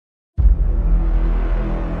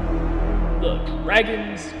The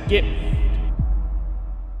Dragon's Gift.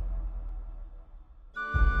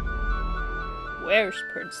 Where's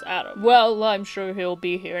Prince Adam? Well, I'm sure he'll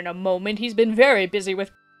be here in a moment. He's been very busy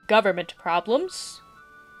with government problems.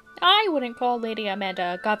 I wouldn't call Lady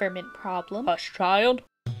Amanda a government problem. Hush, child.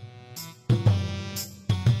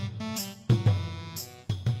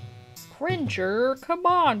 Cringer, come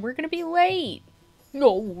on, we're gonna be late.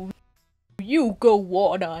 No, you go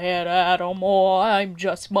on ahead, Adam, or I'm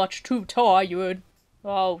just much too tired.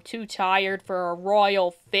 Oh, too tired for a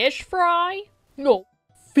royal fish fry? No,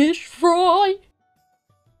 fish fry?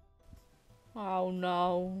 Oh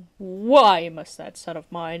no. Why must that son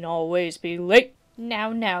of mine always be late?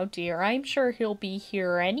 Now, dear, I'm sure he'll be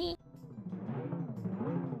here any...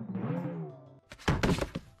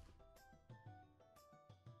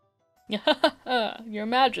 Your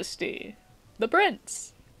Majesty. The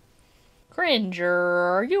Prince.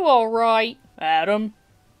 Cringer, are you alright? Adam?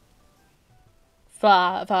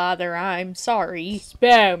 Father, I'm sorry.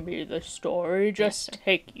 Spare me the story, just Yes,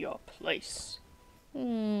 take your place.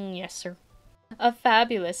 Yes, sir. A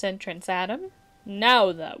fabulous entrance, Adam.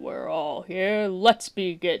 Now that we're all here, let's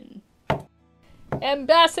begin.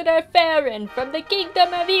 Ambassador Farron from the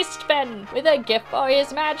Kingdom of Eastfen with a gift for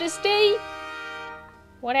His Majesty.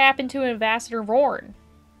 What happened to Ambassador Vorn?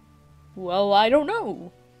 Well, I don't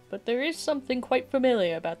know, but there is something quite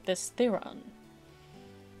familiar about this Theron.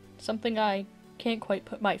 Something I can't quite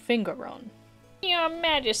put my finger on. Your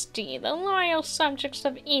Majesty, the loyal subjects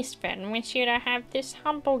of Eastfen wish you to have this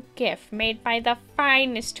humble gift made by the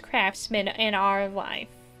finest craftsman in our life.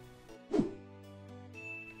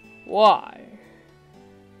 Why?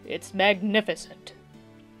 It's magnificent.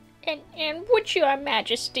 And would your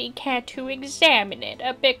Majesty care to examine it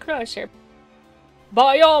a bit closer?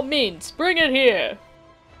 By all means, bring it here!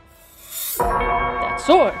 That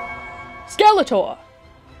sword! Skeletor!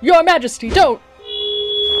 Your Majesty, don't!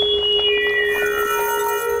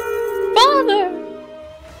 Father!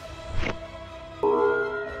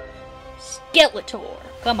 Skeletor!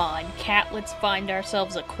 Come on, cat, let's find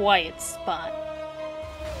ourselves a quiet spot.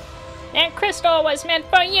 That crystal was meant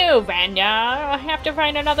for you, Vanya. I'll have to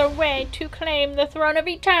find another way to claim the throne of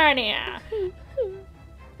Eternia.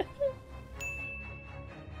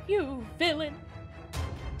 You villain!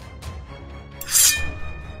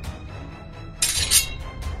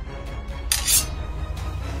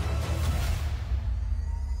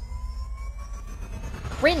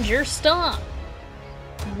 Cringer, stop!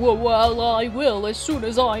 Well, I will as soon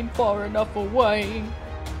as I'm far enough away.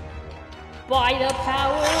 By the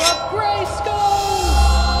power of Grayskull!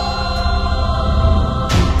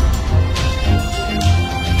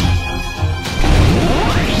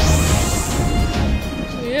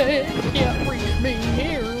 It can't reach me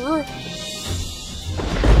here.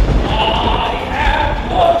 I am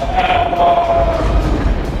the hammer!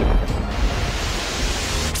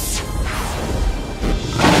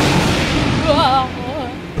 Ah!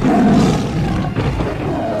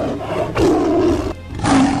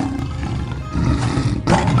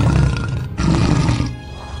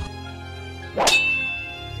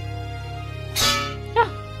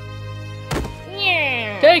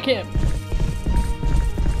 Take him!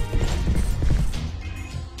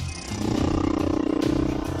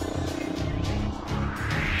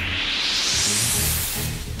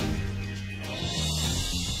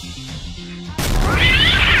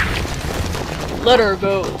 Let her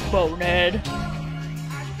go, bonehead.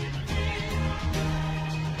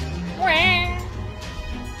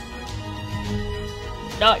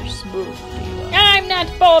 Nice move, Diva. I'm not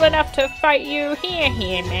bold enough to fight you here,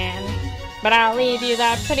 man. But I'll leave you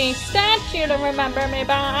that pretty statue to remember me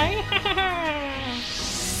by.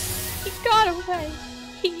 He got away.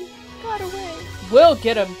 He got away. We'll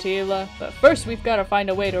get him, Tila, but first we've got to find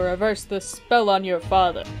a way to reverse the spell on your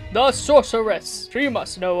father. The sorceress! She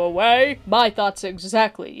must know a way. My thoughts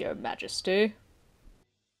exactly, Your Majesty.